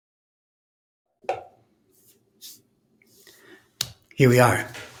Here we are,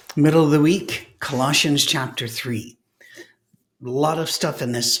 middle of the week, Colossians chapter 3. A lot of stuff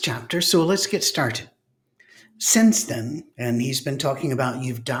in this chapter, so let's get started. Since then, and he's been talking about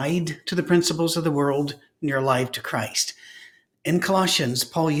you've died to the principles of the world and you're alive to Christ. In Colossians,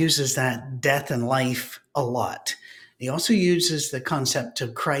 Paul uses that death and life a lot. He also uses the concept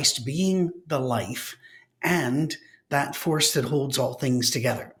of Christ being the life and that force that holds all things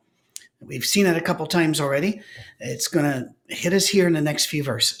together. We've seen it a couple times already. It's going to hit us here in the next few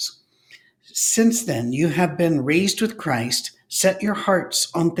verses. Since then, you have been raised with Christ. Set your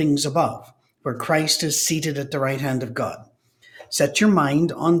hearts on things above, where Christ is seated at the right hand of God. Set your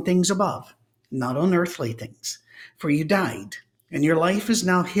mind on things above, not on earthly things. For you died, and your life is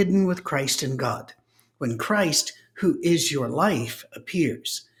now hidden with Christ in God. When Christ, who is your life,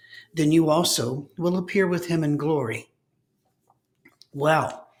 appears, then you also will appear with him in glory.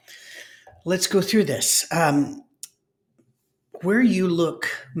 Well, let's go through this. Where you look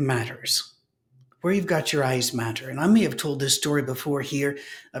matters. Where you've got your eyes matter. And I may have told this story before here.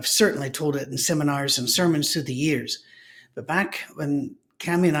 I've certainly told it in seminars and sermons through the years. But back when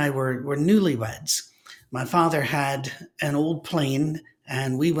Cammie and I were newlyweds, my father had an old plane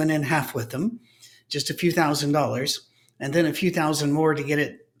and we went in half with him, just a few $1,000s, and then a few thousand more to get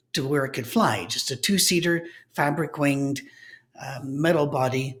it to where it could fly. Just a two-seater, fabric-winged, metal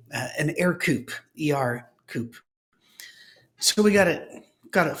body, an air coupe, ER coupe. So we got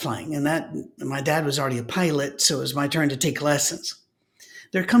it flying, and that my dad was already a pilot, so it was my turn to take lessons.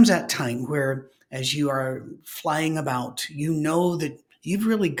 There comes that time where, as you are flying about, you know that you've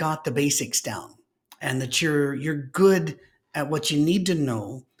really got the basics down, and that you're good at what you need to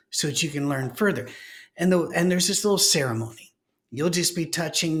know so that you can learn further. And there's this little ceremony. You'll just be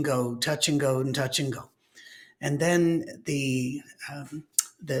touch and go, and touch and go. And then the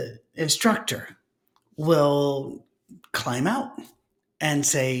instructor will climb out and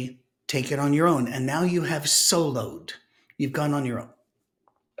say, take it on your own. And now you have soloed. You've gone on your own.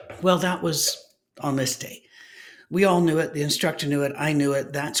 Well, that was on this day. We all knew it. The instructor knew it. I knew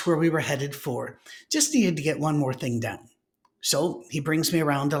it. That's where we were headed for. Just needed to get one more thing down. So he brings me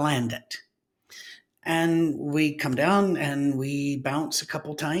around to land it. And we come down and we bounce a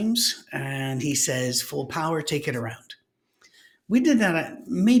couple times. And he says, full power, take it around. We did that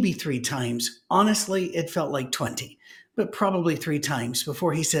maybe 3 times. Honestly, it felt like 20, but probably 3 times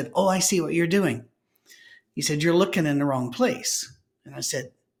before he said, oh, I see what you're doing. He said, you're looking in the wrong place. And I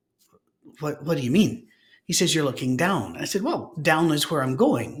said, what do you mean? He says, you're looking down. I said, well, down is where I'm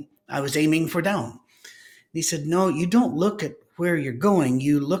going. I was aiming for down. He said, no, you don't look at where you're going.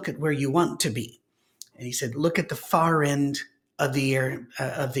 You look at where you want to be. And he said, look at the far end of the air,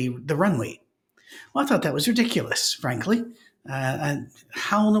 of the runway. Well, I thought that was ridiculous, frankly. And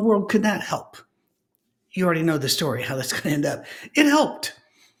how in the world could that help? You already know the story, how that's going to end up. It helped.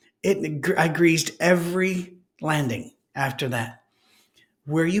 I greased every landing after that.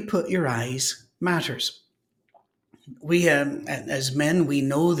 Where you put your eyes matters. We, as men, we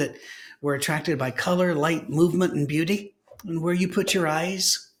know that we're attracted by color, light, movement, and beauty. And where you put your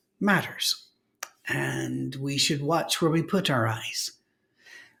eyes matters. And we should watch where we put our eyes.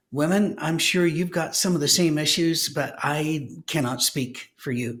 Women, I'm sure you've got some of the same issues, but I cannot speak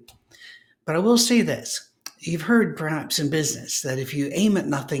for you. But I will say this. You've heard perhaps in business that if you aim at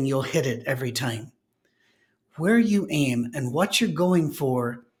nothing, you'll hit it every time. Where you aim and what you're going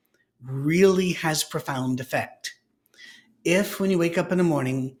for really has profound effect. If when you wake up in the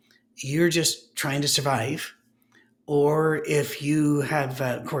morning, you're just trying to survive, or if you have,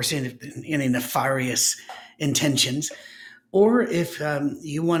 of course, any nefarious intentions, or if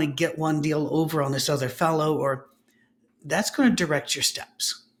you want to get one deal over on this other fellow, or that's going to direct your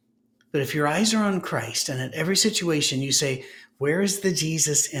steps. But if your eyes are on Christ and at every situation you say, where is the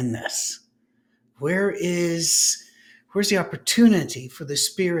Jesus in this? Where's the opportunity for the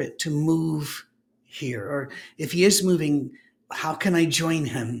Spirit to move here? Or if he is moving, how can I join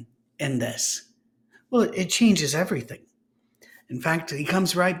him in this? Well, it changes everything. In fact, he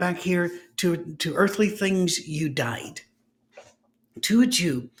comes right back here to earthly things. You died. To a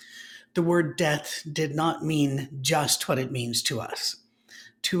Jew, the word death did not mean just what it means to us.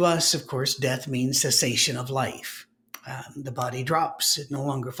 To us, of course, death means cessation of life. The body drops. It no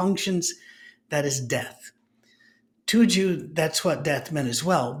longer functions. That is death. To a Jew, that's what death meant as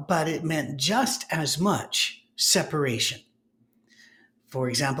well, but it meant just as much separation. For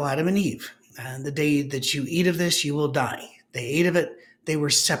example, Adam and Eve. The day that you eat of this, you will die. They ate of it. They were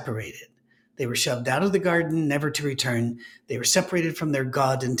separated. They were shoved out of the garden, never to return. They were separated from their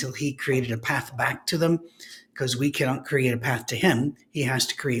God until he created a path back to them, because we cannot create a path to him. He has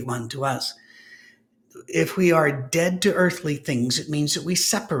to create one to us. if we are dead to earthly things, it means that we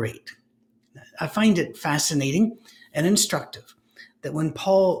separate. I find it fascinating and instructive that when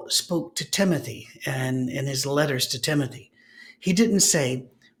Paul spoke to Timothy and in his letters to Timothy, he didn't say,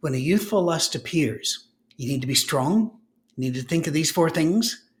 when a youthful lust appears, you need to be strong, you need to think of these four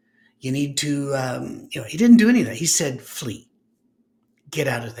things, you need to, he didn't do any of that. He said, flee, get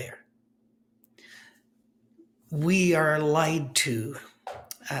out of there. We are lied to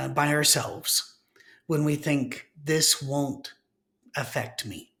by ourselves when we think this won't affect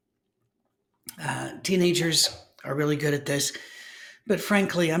me. Teenagers are really good at this, but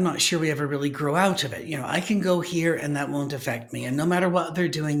frankly, I'm not sure we ever really grow out of it. I can go here and that won't affect me. And no matter what they're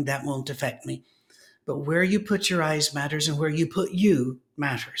doing, that won't affect me. But where you put your eyes matters, and where you put you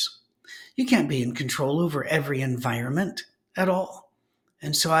matters. You can't be in control over every environment at all.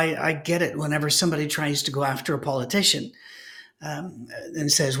 And so I get it whenever somebody tries to go after a politician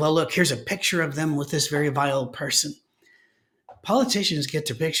and says, well, look, here's a picture of them with this very vile person. Politicians get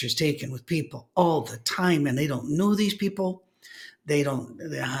their pictures taken with people all the time, and they don't know these people. They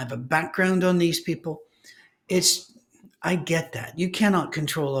have a background on these people. I get that. You cannot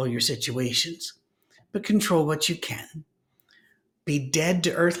control all your situations, but control what you can. Be dead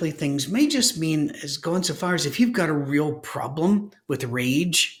to earthly things may just mean as going so far as if you've got a real problem with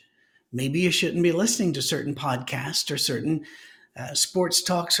rage, maybe you shouldn't be listening to certain podcasts or certain sports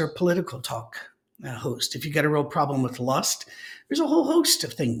talks or political talk host. If you've got a real problem with lust, there's a whole host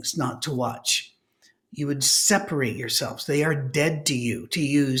of things not to watch. You would separate yourselves. They are dead to you, to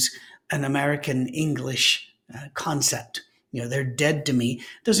use an American English concept. They're dead to me.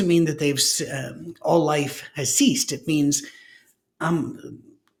 It doesn't mean that they've all life has ceased. It means I'm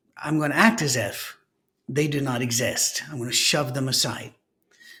going to act as if they do not exist. I'm going to shove them aside.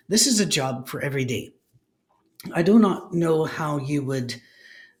 This is a job for every day. I do not know how you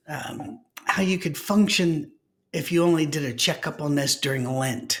could function if you only did a checkup on this during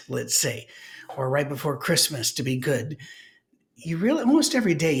Lent, let's say, or right before Christmas to be good. You really, almost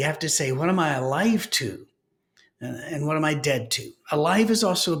every day, you have to say, what am I alive to? And what am I dead to? Alive is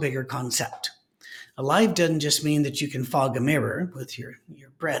also a bigger concept. Alive doesn't just mean that you can fog a mirror with your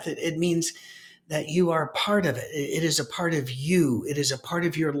breath. It means that you are a part of it. It is a part of you. It is a part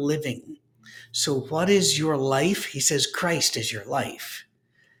of your living. So what is your life? He says Christ is your life.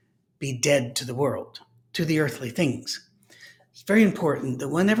 Be dead to the world, to the earthly things. It's very important that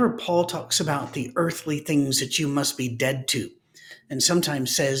whenever Paul talks about the earthly things that you must be dead to, and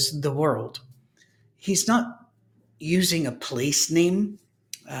sometimes says the world, he's not using a place name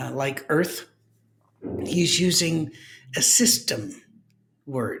like earth. He's using a system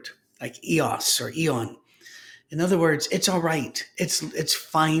word like eos or eon. In other words, it's all right. It's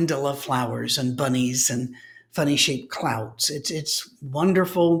fine to love flowers and bunnies and funny shaped clouds. It's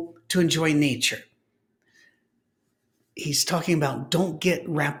wonderful to enjoy nature. He's talking about don't get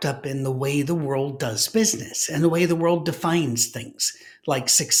wrapped up in the way the world does business and the way the world defines things like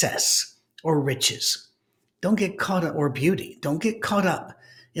success or riches. Don't get caught up, or beauty. Don't get caught up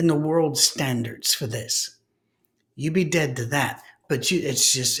in the world's standards for this. You be dead to that. But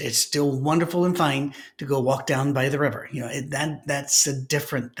it's still wonderful and fine to go walk down by the river. That's a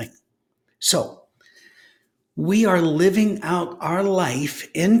different thing. So we are living out our life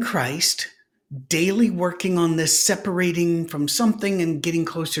in Christ, daily working on this, separating from something and getting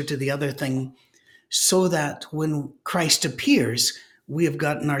closer to the other thing, so that when Christ appears, we have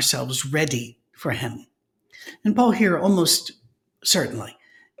gotten ourselves ready for him. And Paul here almost certainly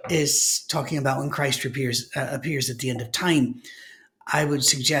is talking about when Christ appears at the end of time. I would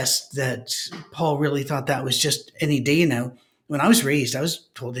suggest that Paul really thought that was just any day now. When I was raised, I was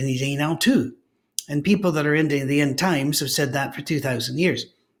told any day now too. And people that are into the end times have said that for 2,000 years.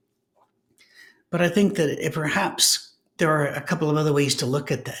 But I think that perhaps there are a couple of other ways to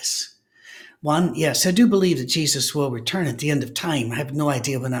look at this. One, yes, I do believe that Jesus will return at the end of time. I have no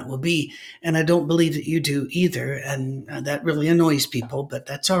idea when that will be. And I don't believe that you do either. And that really annoys people, but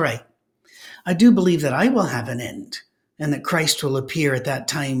that's all right. I do believe that I will have an end and that Christ will appear at that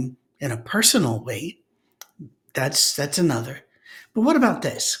time in a personal way. That's another. But what about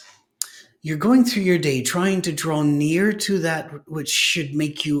this? You're going through your day trying to draw near to that which should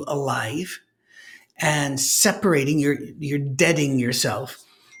make you alive and separating, you're deading yourself.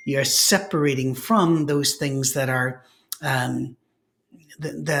 You're separating from those things that are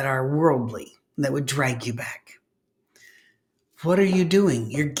worldly, that would drag you back. What are you doing?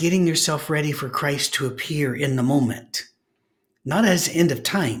 You're getting yourself ready for Christ to appear in the moment. Not as end of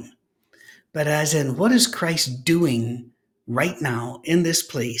time, but as in what is Christ doing right now in this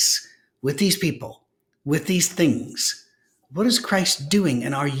place with these people, with these things? What is Christ doing?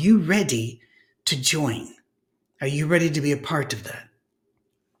 And are you ready to join? Are you ready to be a part of that?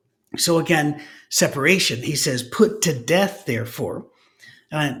 So again, separation. He says, put to death, therefore.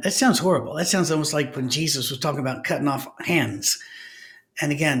 That sounds horrible. That sounds almost like when Jesus was talking about cutting off hands.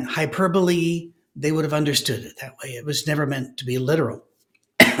 And again, hyperbole, they would have understood it that way. It was never meant to be literal.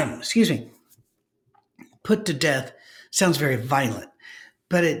 Excuse me. Put to death sounds very violent,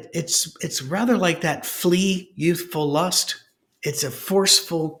 but it's rather like that flee youthful lust. It's a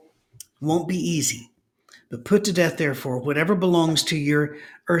forceful, won't be easy. But put to death, therefore, whatever belongs to your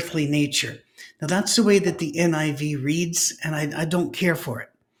earthly nature. Now, that's the way that the NIV reads, and I don't care for it.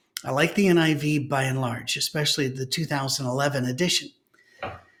 I like the NIV by and large, especially the 2011 edition.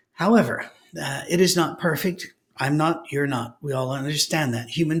 However, it is not perfect. I'm not, you're not. We all understand that.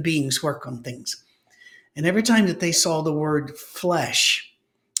 Human beings work on things. And every time that they saw the word flesh,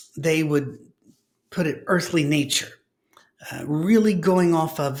 they would put it earthly nature, really going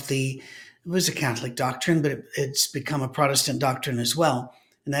off of it was a Catholic doctrine, but it's become a Protestant doctrine as well.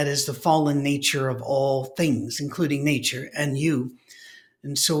 And that is the fallen nature of all things, including nature and you.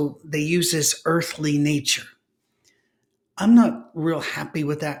 And so they use this earthly nature. I'm not real happy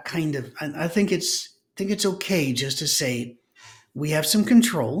with that kind of, I think it's okay just to say we have some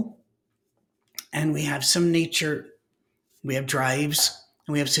control and we have some nature, we have drives,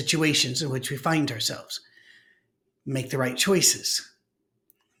 and we have situations in which we find ourselves. Make the right choices.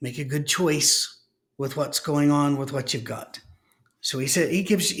 Make a good choice with what's going on with what you've got. So he said he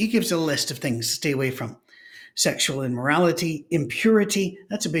gives a list of things to stay away from. Sexual immorality, impurity,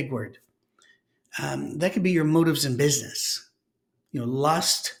 that's a big word. That could be your motives in business.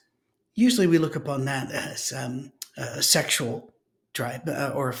 Lust. Usually we look upon that as a sexual drive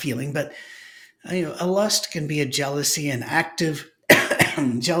or a feeling, but a lust can be a jealousy, an active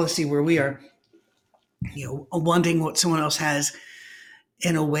jealousy where we are, wanting what someone else has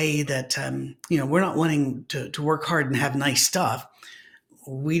in a way that, we're not wanting to work hard and have nice stuff.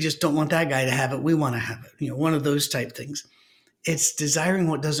 We just don't want that guy to have it. We want to have it. One of those type things. It's desiring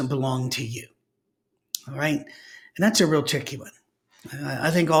what doesn't belong to you. All right. And that's a real tricky one. I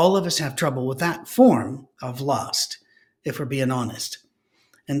think all of us have trouble with that form of lust, if we're being honest.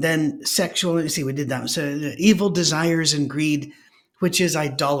 And then sexual, we did that. So evil desires and greed, which is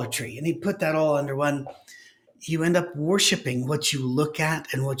idolatry. And he put that all under one. You end up worshiping what you look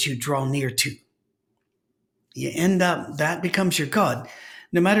at and what you draw near to. You end up, that becomes your God.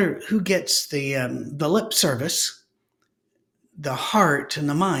 No matter who gets the lip service, the heart and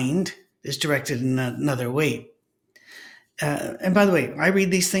the mind is directed in another way. And by the way, I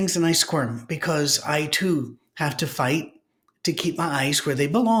read these things and I squirm because I too have to fight to keep my eyes where they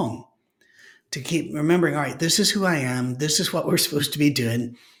belong. To keep remembering, all right, this is who I am. This is what we're supposed to be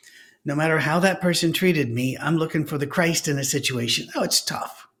doing. No matter how that person treated me, I'm looking for the Christ in a situation. Oh, it's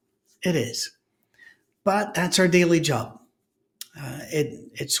tough. It is. But that's our daily job.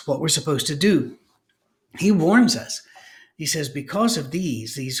 It's what we're supposed to do. He warns us. He says, because of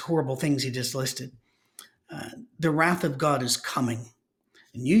these horrible things he just listed, the wrath of God is coming.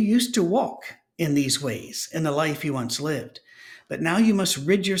 And you used to walk in these ways in the life you once lived. But now you must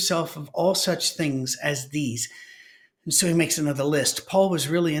rid yourself of all such things as these. And so he makes another list. Paul was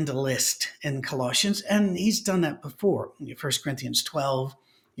really into list in Colossians, and he's done that before. 1 Corinthians 12,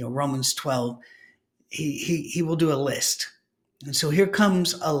 Romans 12. He will do a list. And so here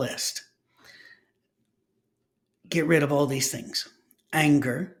comes a list. Get rid of all these things.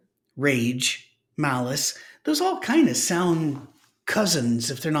 Anger, rage, malice. Those all kind of sound cousins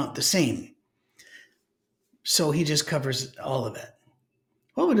if they're not the same. So he just covers all of it.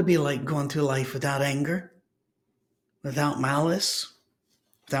 What would it be like going through life without anger? Without malice,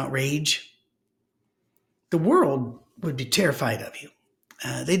 without rage? The world would be terrified of you.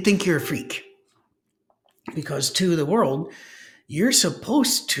 They'd think you're a freak. Because to the world, you're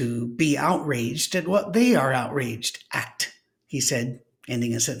supposed to be outraged at what they are outraged at, he said,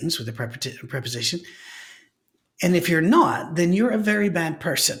 ending a sentence with a preposition. And if you're not, then you're a very bad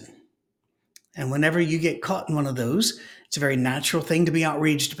person. And whenever you get caught in one of those, it's a very natural thing to be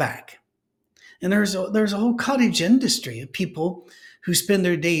outraged back. And there's a whole cottage industry of people who spend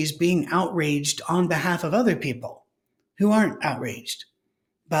their days being outraged on behalf of other people who aren't outraged.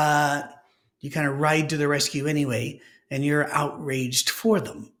 But you kind of ride to the rescue anyway, and you're outraged for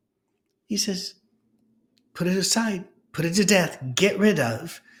them. He says, put it aside, put it to death, get rid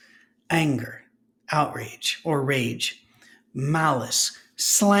of anger, outrage, or rage, malice,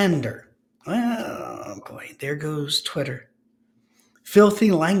 slander. Oh boy, there goes Twitter.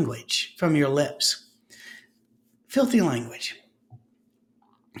 Filthy language from your lips. Filthy language.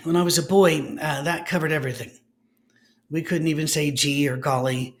 When I was a boy, that covered everything. We couldn't even say gee or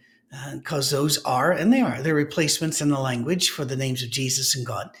golly. because those are, and they are, they're replacements in the language for the names of Jesus and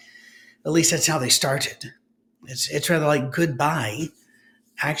God. At least that's how they started. It's rather like goodbye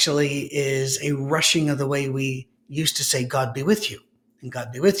actually is a rushing of the way we used to say God be with you. And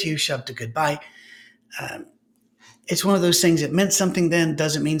God be with you, shoved to goodbye. It's one of those things that meant something then,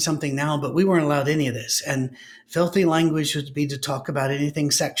 doesn't mean something now, but we weren't allowed any of this. And filthy language would be to talk about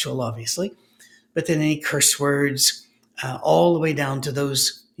anything sexual, obviously, but then any curse words, all the way down to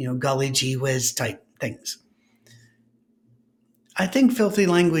those, golly gee whiz type things. I think filthy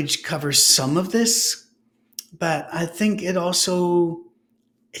language covers some of this, but I think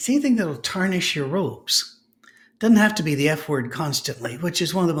it's anything that'll tarnish your robes. Doesn't have to be the F word constantly, which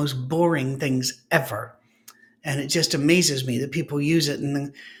is one of the most boring things ever. And it just amazes me that people use it,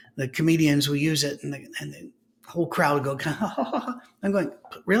 and the comedians will use it, and the whole crowd will go, I'm going,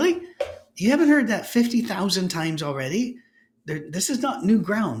 really? You haven't heard that 50,000 times already? This is not new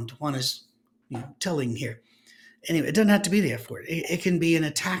ground, one is telling here. Anyway, it doesn't have to be the F word. It can be an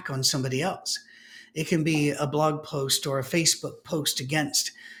attack on somebody else. It can be a blog post or a Facebook post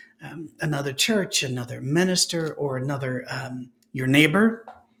against another church, another minister, or another your neighbor,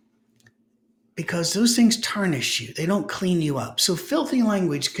 because those things tarnish you. They don't clean you up. So filthy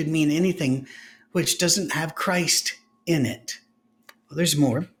language could mean anything which doesn't have Christ in it. Well, there's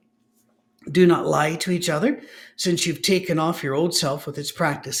more. Do not lie to each other, since you've taken off your old self with its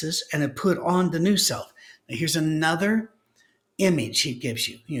practices and have put on the new self. Now, here's another image he gives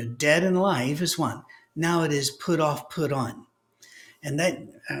you. Dead and alive is one. Now it is put off, put on. And that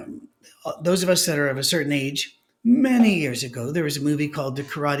those of us that are of a certain age, many years ago, there was a movie called The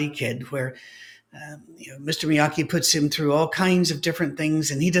Karate Kid where Mr. Miyagi puts him through all kinds of different things,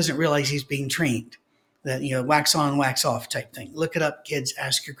 and he doesn't realize he's being trained. That, wax on, wax off type thing. Look it up, kids.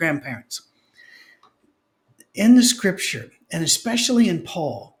 Ask your grandparents. In the scripture, and especially in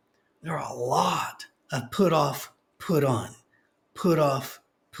Paul, there are a lot of put off, put on, put off,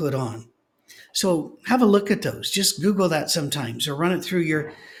 put on. So have a look at those. Just Google that sometimes, or run it through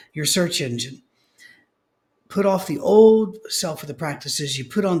your search engine. Put off the old self of the practices. You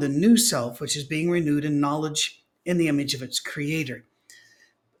put on the new self, which is being renewed in knowledge in the image of its creator.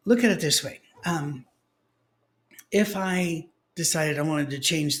 Look at it this way. If I decided I wanted to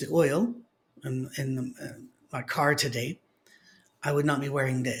change the oil in my car today, I would not be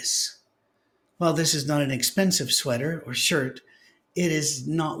wearing this. Well, this is not an expensive sweater or shirt. It is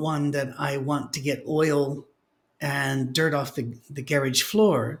not one that I want to get oil and dirt off the garage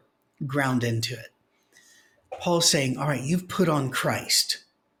floor ground into it. Paul's saying, all right, you've put on Christ.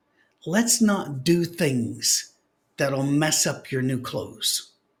 Let's not do things that'll mess up your new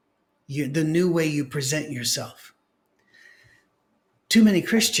clothes, the new way you present yourself. Too many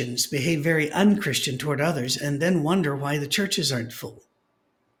Christians behave very unchristian toward others and then wonder why the churches aren't full.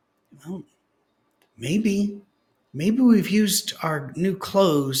 Well, maybe we've used our new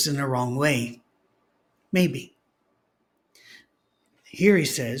clothes in the wrong way. Maybe. Here he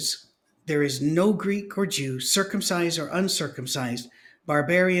says, there is no Greek or Jew, circumcised or uncircumcised,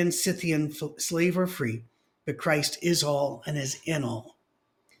 barbarian, Scythian, slave or free, but Christ is all and is in all.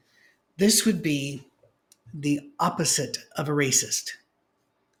 This would be the opposite of a racist,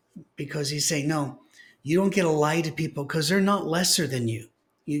 because he's saying, no, you don't get to lie to people because they're not lesser than you.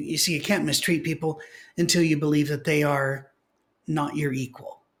 You see, you can't mistreat people until you believe that they are not your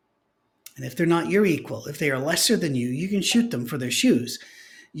equal. And if they're not your equal, if they are lesser than you, you can shoot them for their shoes.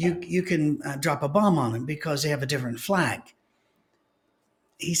 You can drop a bomb on them because they have a different flag.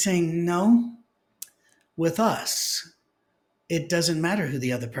 He's saying, no, with us, it doesn't matter who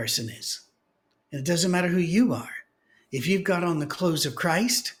the other person is. It doesn't matter who you are. If you've got on the clothes of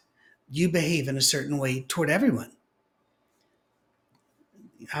Christ, you behave in a certain way toward everyone.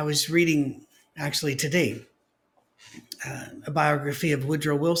 I was reading, actually today, a biography of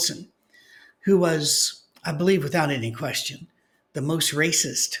Woodrow Wilson, who was, I believe without any question, the most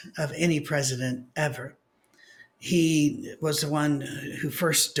racist of any president ever. He was the one who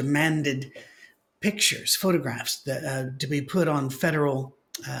first demanded pictures, photographs to be put on federal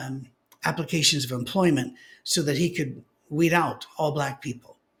applications of employment so that he could weed out all Black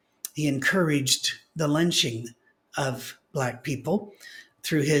people. He encouraged the lynching of Black people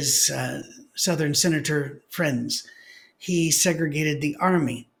through his Southern senator friends. He segregated the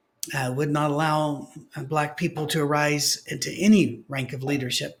army, would not allow Black people to arise into any rank of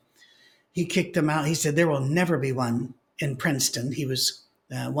leadership. He kicked them out. He said, there will never be one in Princeton. He was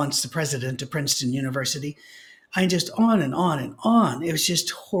once the president of Princeton University. I just on and on and on. It was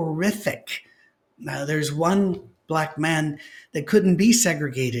just horrific. There's one Black man that couldn't be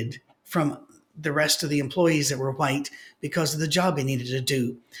segregated from the rest of the employees that were white because of the job he needed to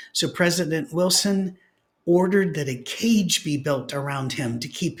do. So President Wilson ordered that a cage be built around him to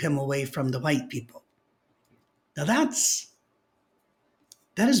keep him away from the white people. Now that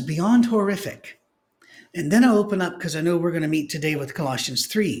is beyond horrific. And then I'll open up, because I know we're going to meet today with Colossians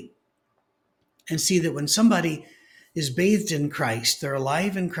 3, and see that when somebody is bathed in Christ, they're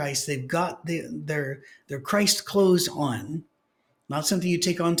alive in Christ, they've got their Christ clothes on, not something you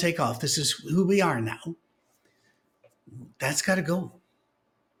take on, take off. This is who we are now. That's got to go.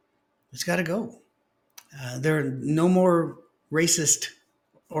 It's got to go. There are no more racist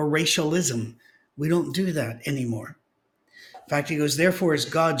or racialism. We don't do that anymore. In fact, he goes, therefore, as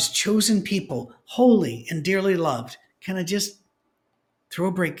God's chosen people, holy and dearly loved. Can I just throw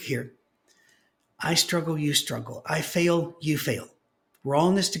a break here? I struggle, you struggle. I fail, you fail. We're all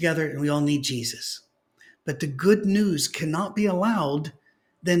in this together, and we all need Jesus. But the good news cannot be allowed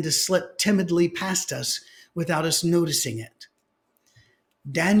then to slip timidly past us without us noticing it.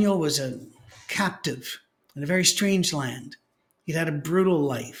 Daniel was a captive in a very strange land. He'd had a brutal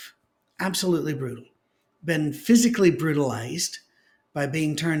life, absolutely brutal. Been physically brutalized by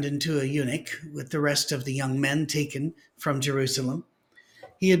being turned into a eunuch with the rest of the young men taken from Jerusalem.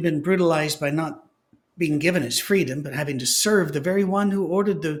 He had been brutalized by not being given his freedom, but having to serve the very one who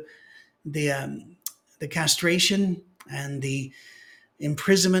ordered the castration and the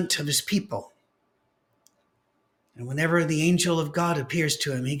imprisonment of his people. And whenever the angel of God appears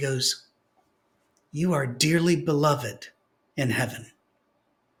to him, he goes, you are dearly beloved in heaven.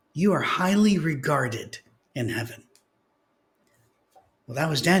 You are highly regarded in heaven. Well, that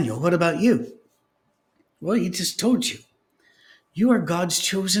was Daniel. What about you? Well, he just told you. You are God's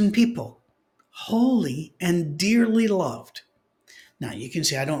chosen people, holy and dearly loved. Now, you can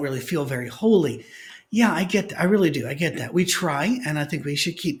say, I don't really feel very holy. Yeah, I get that. I really do. I get that. We try, and I think we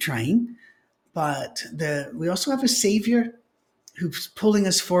should keep trying. But we also have a Savior who's pulling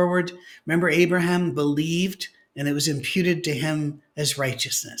us forward. Remember, Abraham believed, and it was imputed to him as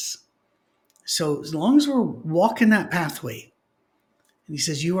righteousness. So as long as we're walking that pathway, and he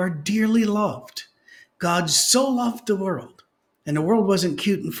says, you are dearly loved. God so loved the world, and the world wasn't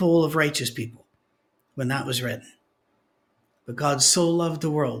cute and full of righteous people when that was written. But God so loved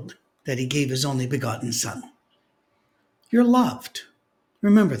the world that he gave his only begotten Son. You're loved.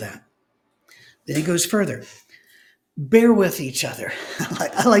 Remember that. Then he goes further. Bear with each other.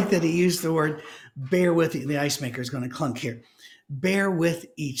 I like that he used the word bear with. The ice maker is going to clunk here. Bear with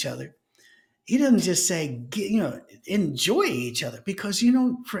each other. He doesn't just say, enjoy each other, because,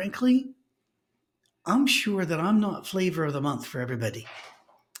 frankly, I'm sure that I'm not flavor of the month for everybody.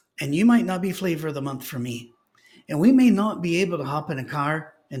 And you might not be flavor of the month for me. And we may not be able to hop in a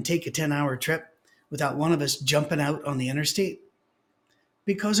car and take a 10-hour trip without one of us jumping out on the interstate,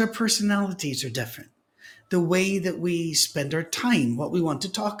 because our personalities are different. The way that we spend our time, what we want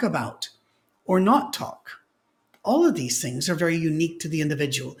to talk about or not talk. All of these things are very unique to the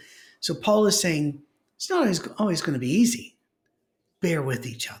individual. So Paul is saying, it's not always going to be easy. Bear with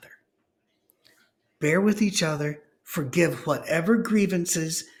each other. Bear with each other. Forgive whatever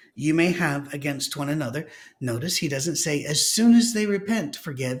grievances you may have against one another. Notice he doesn't say, as soon as they repent,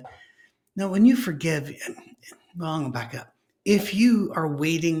 forgive. No, when you forgive, well, I'm going to back up. If you are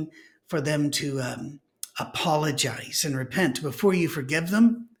waiting for them to apologize and repent before you forgive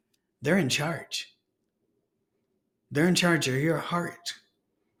them, they're in charge. They're in charge of your heart.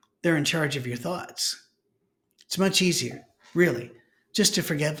 They're in charge of your thoughts. It's much easier, really, just to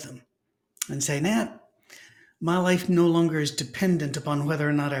forgive them and say, my life no longer is dependent upon whether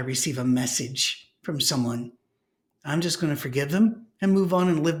or not I receive a message from someone. I'm just going to forgive them and move on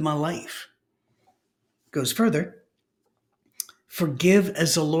and live my life. Goes further. Forgive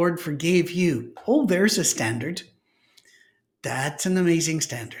as the Lord forgave you. Oh, there's a standard. That's an amazing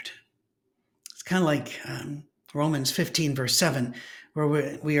standard. It's kind of like Romans 15, verse 7,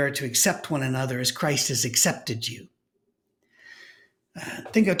 where we are to accept one another as Christ has accepted you. I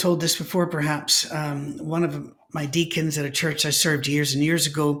think I told this before, perhaps. One of my deacons at a church I served years and years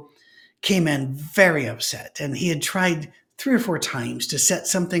ago came in very upset, and he had tried 3 or 4 times to set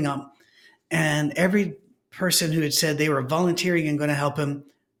something up, and every person who had said they were volunteering and going to help him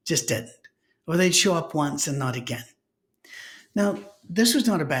just didn't, or they'd show up once and not again. Now, this was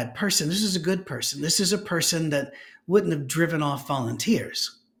not a bad person. This is a good person. This is a person that wouldn't have driven off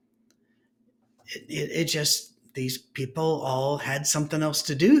volunteers. It just, these people all had something else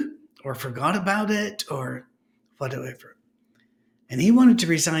to do or forgot about it or whatever. And he wanted to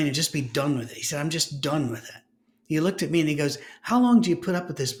resign and just be done with it. He said, I'm just done with it. He looked at me and he goes, how long do you put up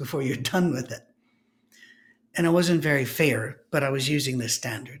with this before you're done with it? And I wasn't very fair, but I was using this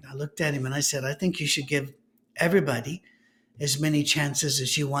standard. I looked at him and I said, I think you should give everybody as many chances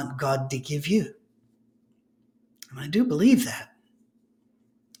as you want God to give you. And I do believe that.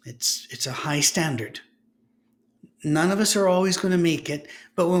 It's a high standard. None of us are always going to make it,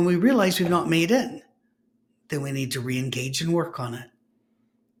 but when we realize we've not made it, then we need to re-engage and work on it.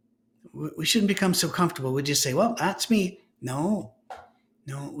 We shouldn't become so comfortable. We just say, well, that's me. No,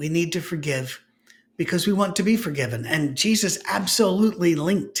 we need to forgive because we want to be forgiven. And Jesus absolutely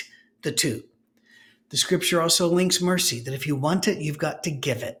linked the two. The scripture also links mercy, that if you want it, you've got to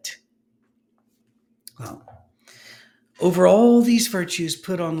give it. Well, over all these virtues,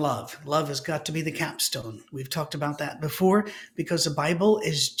 put on love. Love has got to be the capstone. We've talked about that before because the Bible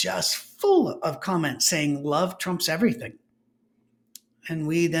is just full of comments saying love trumps everything. And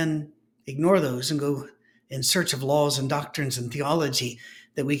we then ignore those and go in search of laws and doctrines and theology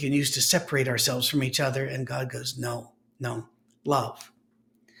that we can use to separate ourselves from each other. And God goes, no, love,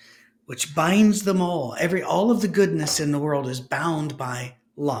 which binds them all. All of the goodness in the world is bound by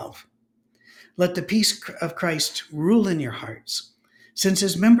love. Let the peace of Christ rule in your hearts. Since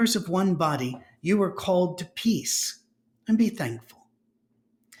as members of one body, you are called to peace, and be thankful.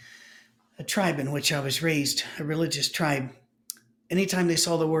 A tribe in which I was raised, a religious tribe, anytime they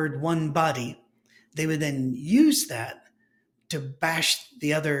saw the word one body, they would then use that to bash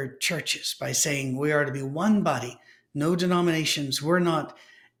the other churches by saying we are to be one body, no denominations. We're not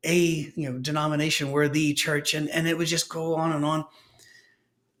a denomination, we're the church. And it would just go on and on.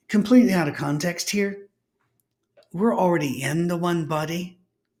 Completely out of context here. We're already in the one body.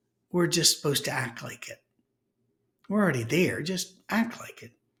 We're just supposed to act like it. We're already there. Just act like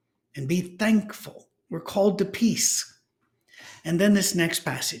it and be thankful. We're called to peace. And then this next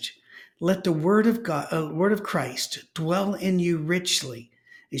passage, let the word of God, word of Christ dwell in you richly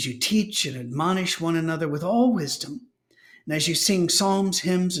as you teach and admonish one another with all wisdom, and as you sing psalms,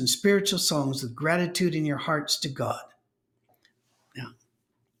 hymns, and spiritual songs with gratitude in your hearts to God. Now,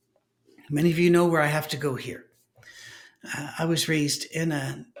 many of you know where I have to go here. I was raised in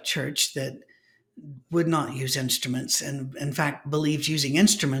a church that would not use instruments, and in fact believed using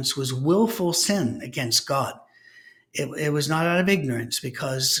instruments was willful sin against God. It was not out of ignorance,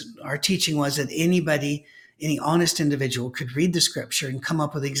 because our teaching was that any honest individual could read the scripture and come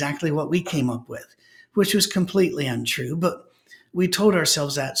up with exactly what we came up with, which was completely untrue. But we told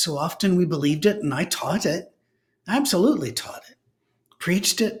ourselves that so often we believed it, and I taught it. I absolutely taught it.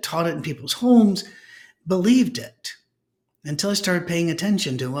 Preached it, taught it in people's homes, believed it, until I started paying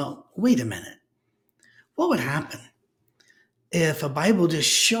attention to, well, wait a minute. What would happen if a Bible just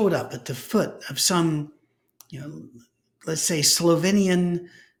showed up at the foot of some, let's say Slovenian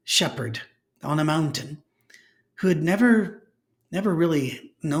shepherd on a mountain who had never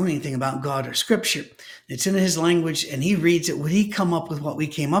really known anything about God or scripture? It's in his language and he reads it. Would he come up with what we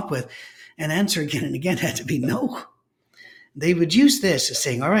came up with? And answer again and again had to be no. They would use this as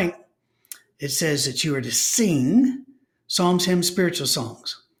saying, all right, it says that you are to sing psalms, hymns, spiritual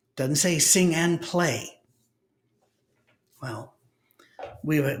songs. Doesn't say sing and play. Well,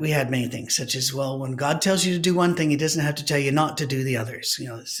 we had many things, such as, well, when God tells you to do one thing, he doesn't have to tell you not to do the others.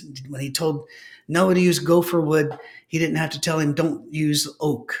 When he told Noah to use gopher wood, he didn't have to tell him don't use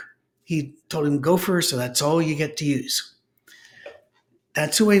oak. He told him gopher, so that's all you get to use.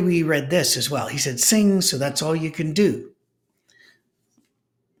 That's the way we read this as well. He said sing, so that's all you can do.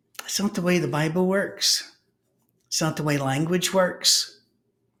 It's not the way the Bible works. It's not the way language works.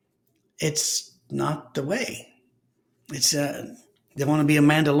 It's not the way. It's they want to be a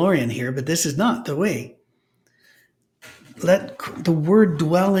Mandalorian here, but this is not the way. Let the word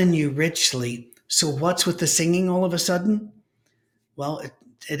dwell in you richly. So what's with the singing all of a sudden? Well,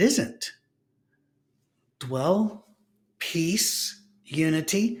 it isn't. Dwell, peace,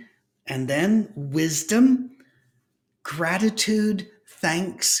 unity, and then wisdom, gratitude,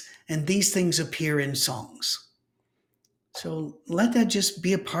 thanks, and these things appear in songs. So let that just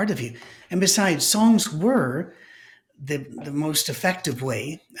be a part of you. And besides, songs were the most effective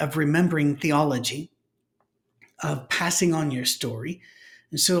way of remembering theology, of passing on your story.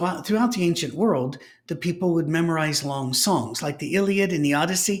 And so throughout the ancient world, the people would memorize long songs, like the Iliad and the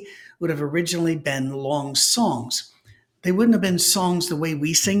Odyssey would have originally been long songs. They wouldn't have been songs the way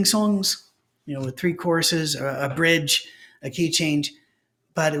we sing songs, with 3 choruses, a bridge, a key change,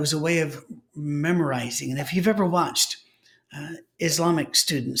 but it was a way of memorizing. And if you've ever watched Islamic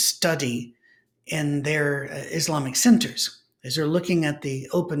students study in their Islamic centers, as they're looking at the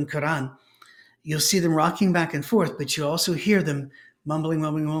open Quran, you'll see them rocking back and forth, but you also hear them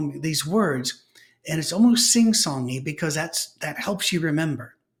mumbling these words. And it's almost sing-songy because that helps you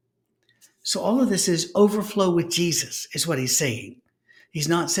remember. So all of this is overflow with Jesus, is what he's saying. He's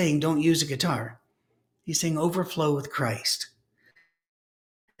not saying don't use a guitar. He's saying overflow with Christ.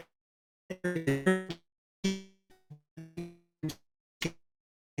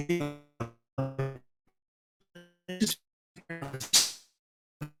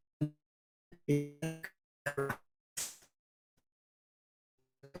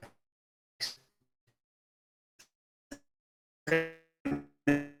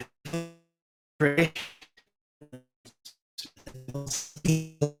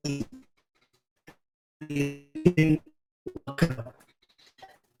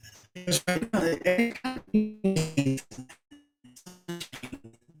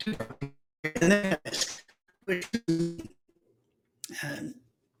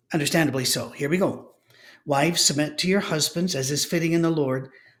 Understandably so. Here we go. Wives, submit to your husbands as is fitting in the Lord.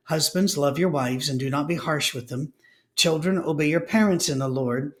 Husbands, love your wives and do not be harsh with them. Children, obey your parents in the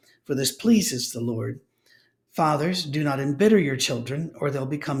Lord, for this pleases the Lord. Fathers, do not embitter your children, or they'll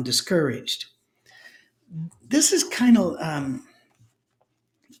become discouraged. This is kind of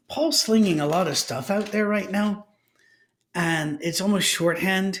Paul slinging a lot of stuff out there right now, and it's almost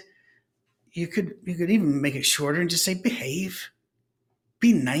shorthand. You could even make it shorter and just say behave,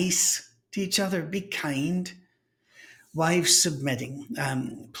 be nice to each other, be kind. Wives submitting.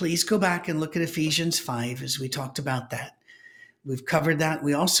 Please go back and look at Ephesians 5 as we talked about that. We've covered that.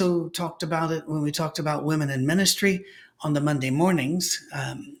 We also talked about it when we talked about women in ministry on the Monday mornings.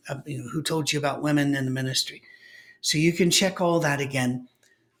 Who told you about women in the ministry? So you can check all that again.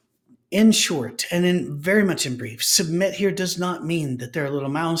 In short, and in very much in brief, submit here does not mean that they're a little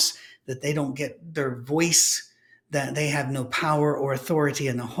mouse, that they don't get their voice, that they have no power or authority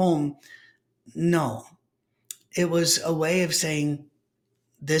in the home. No, it was a way of saying,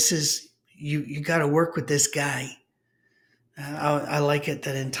 this is, you got to work with this guy. I like it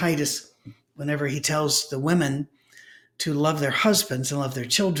that in Titus, whenever he tells the women to love their husbands and love their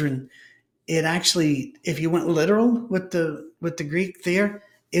children, it actually, if you went literal with the Greek there,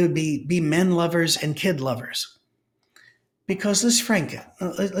 it would be men lovers and kid lovers. Because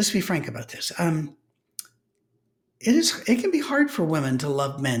let's be frank about this. It can be hard for women to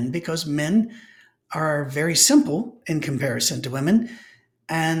love men because men are very simple in comparison to women,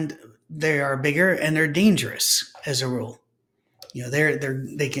 and they are bigger and they're dangerous as a rule.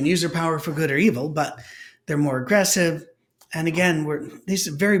 They can use their power for good or evil, but they're more aggressive. And again, these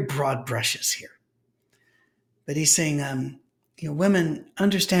are very broad brushes here. But he's saying, women,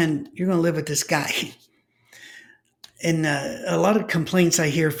 understand you're going to live with this guy. And a lot of complaints I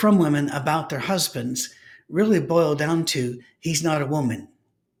hear from women about their husbands really boil down to he's not a woman.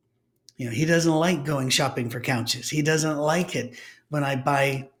 He doesn't like going shopping for couches. He doesn't like it when I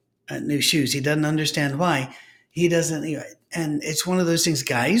buy new shoes. He doesn't understand why. He doesn't, and it's one of those things,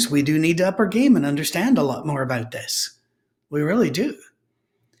 guys, we do need to up our game and understand a lot more about this. We really do.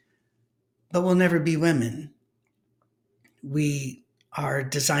 But we'll never be women. We are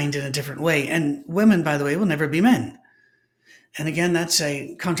designed in a different way. And women, by the way, will never be men. And again, that's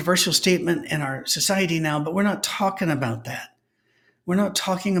a controversial statement in our society now, but we're not talking about that. We're not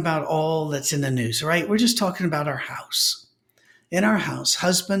talking about all that's in the news, right? We're just talking about our house. In our house,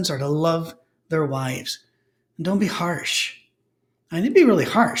 husbands are to love their wives. And don't be harsh. I'd be really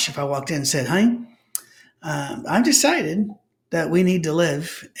harsh if I walked in and said, honey, I've decided that we need to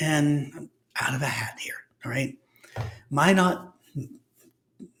live in out of a hat here, all right?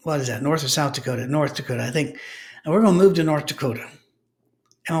 What is that, North or South Dakota? North Dakota, I think. And we're going to move to North Dakota.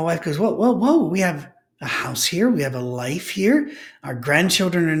 And my wife goes, whoa, we have a house here. We have a life here. Our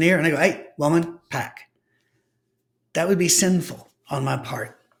grandchildren are near. And I go, hey, woman, pack. That would be sinful on my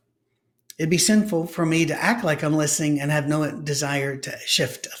part. It'd be sinful for me to act like I'm listening and have no desire to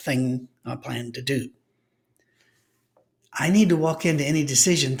shift a thing I plan to do. I need to walk into any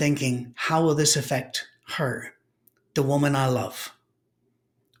decision thinking, how will this affect her, the woman I love?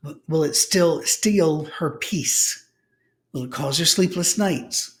 Will it still steal her peace? Will it cause her sleepless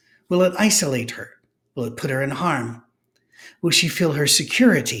nights? Will it isolate her? Will it put her in harm? Will she feel her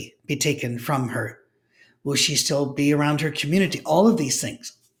security be taken from her? Will she still be around her community? All of these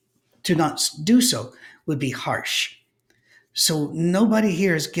things. To not do so would be harsh. So nobody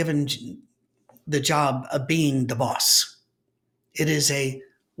here is given the job of being the boss. It is a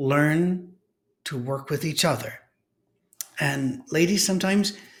learn to work with each other. And ladies,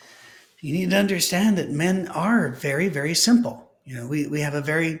 sometimes you need to understand that men are very, very simple. We have a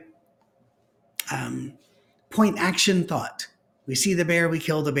very point action thought. We see the bear, we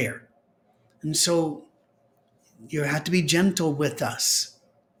kill the bear. And so you have to be gentle with us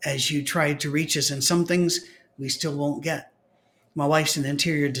as you try to reach us. And some things we still won't get. My wife's an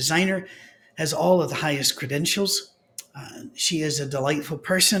interior designer, has all of the highest credentials. She is a delightful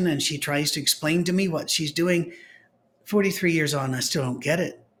person, and she tries to explain to me what she's doing. 43 years on, I still don't get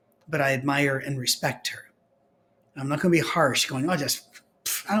it, but I admire and respect her. I'm not going to be harsh, going, I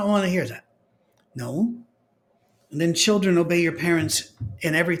don't want to hear that. No. And then children, obey your parents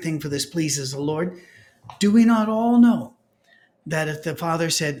in everything, for this pleases the Lord. Do we not all know that if the father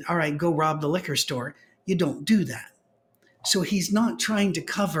said, all right, go rob the liquor store, you don't do that? So he's not trying to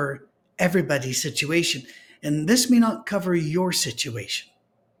cover everybody's situation. And this may not cover your situation.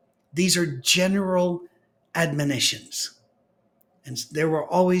 These are general admonitions. And there will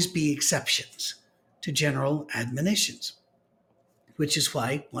always be exceptions to general admonitions, which is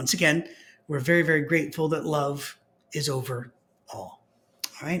why, once again, we're very, very grateful that love is over all.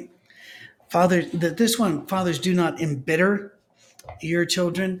 All right. Father, this one, fathers, do not embitter your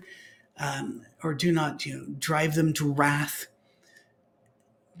children, or do not drive them to wrath.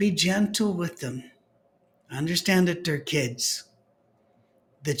 Be gentle with them. Understand that they're kids,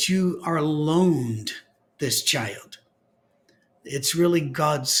 that you are loaned this child. It's really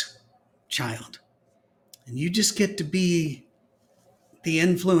God's child. And you just get to be the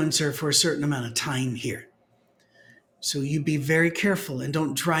influencer for a certain amount of time here. So you be very careful and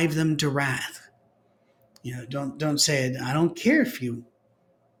don't drive them to wrath. Don't say, I don't care if you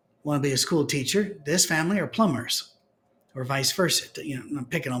want to be a school teacher. This family are plumbers, or vice versa. I'm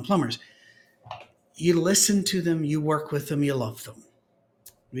picking on plumbers. You listen to them, you work with them, you love them.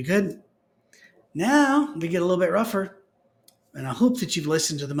 We good? Now we get a little bit rougher. And I hope that you've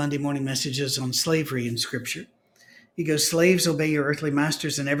listened to the Monday morning messages on slavery in Scripture. He goes, slaves, obey your earthly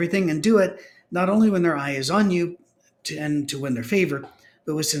masters in everything, and do it not only when their eye is on you and to win their favor,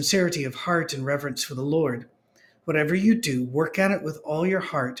 but with sincerity of heart and reverence for the Lord. Whatever you do, work at it with all your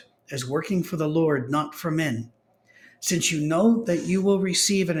heart, as working for the Lord, not for men, since you know that you will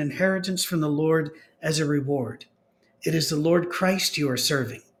receive an inheritance from the Lord as a reward. It is the Lord Christ you are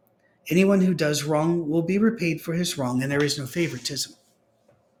serving. Anyone who does wrong will be repaid for his wrong, and there is no favoritism.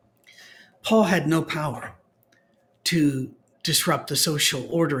 Paul had no power to disrupt the social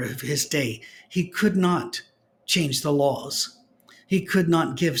order of his day. He could not change the laws. He could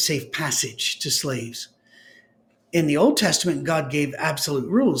not give safe passage to slaves. In the Old Testament, God gave absolute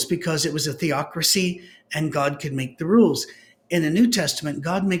rules because it was a theocracy and God could make the rules. In the New Testament,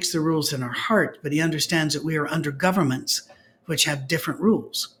 God makes the rules in our heart, but he understands that we are under governments which have different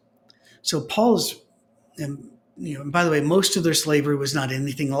rules. So Paul's, and by the way, most of their slavery was not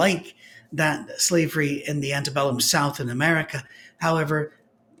anything like that slavery in the antebellum South in America. However,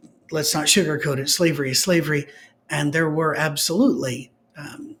 let's not sugarcoat it. Slavery is slavery. And there were absolutely,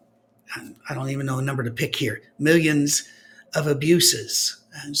 I don't even know a number to pick here, millions of abuses.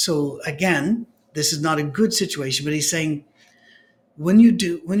 And so again, this is not a good situation, but he's saying, when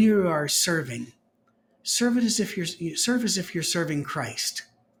you are serving, serve as if you're serving Christ.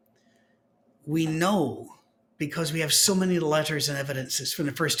 We know, because we have so many letters and evidences from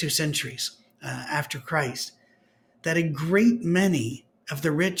the first 2 centuries after Christ, that a great many of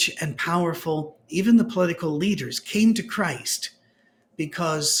the rich and powerful, even the political leaders, came to Christ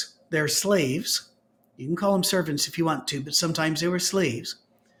because their slaves, you can call them servants if you want to, but sometimes they were slaves,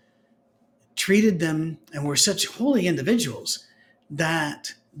 treated them and were such holy individuals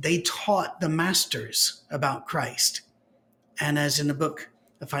that they taught the masters about Christ. And as in the book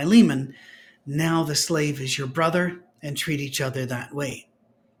of Philemon, now the slave is your brother, and treat each other that way.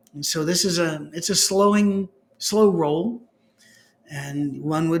 And so this is it's a slow roll. And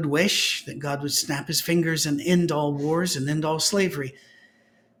one would wish that God would snap his fingers and end all wars and end all slavery.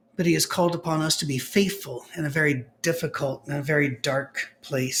 But he has called upon us to be faithful in a very difficult and a very dark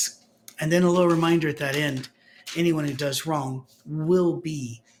place. And then a little reminder at that end, anyone who does wrong will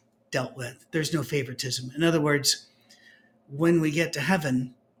be dealt with. There's no favoritism. In other words, when we get to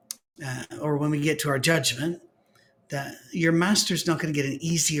heaven, or when we get to our judgment, that your master's not going to get an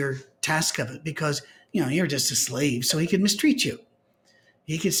easier task of it because, you're just a slave, so he could mistreat you.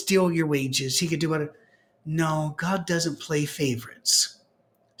 He could steal your wages. He could do whatever. No, God doesn't play favorites.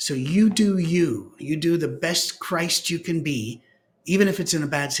 So you do you. You do the best Christ you can be, even if it's in a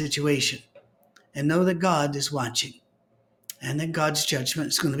bad situation. And know that God is watching and that God's judgment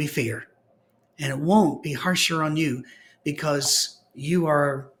is going to be fair. And it won't be harsher on you because you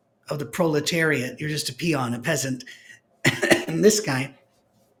are of the proletariat. You're just a peon, a peasant. And this guy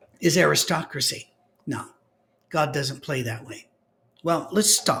is aristocracy. No, God doesn't play that way. Well, let's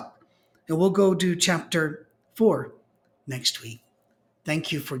stop. And we'll go do chapter 4 next week.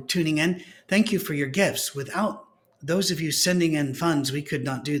 Thank you for tuning in. Thank you for your gifts. Without those of you sending in funds, we could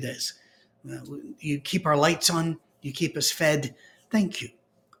not do this. You keep our lights on. You keep us fed. Thank you.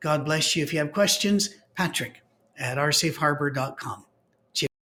 God bless you. If you have questions, Patrick at oursafeharbor.com.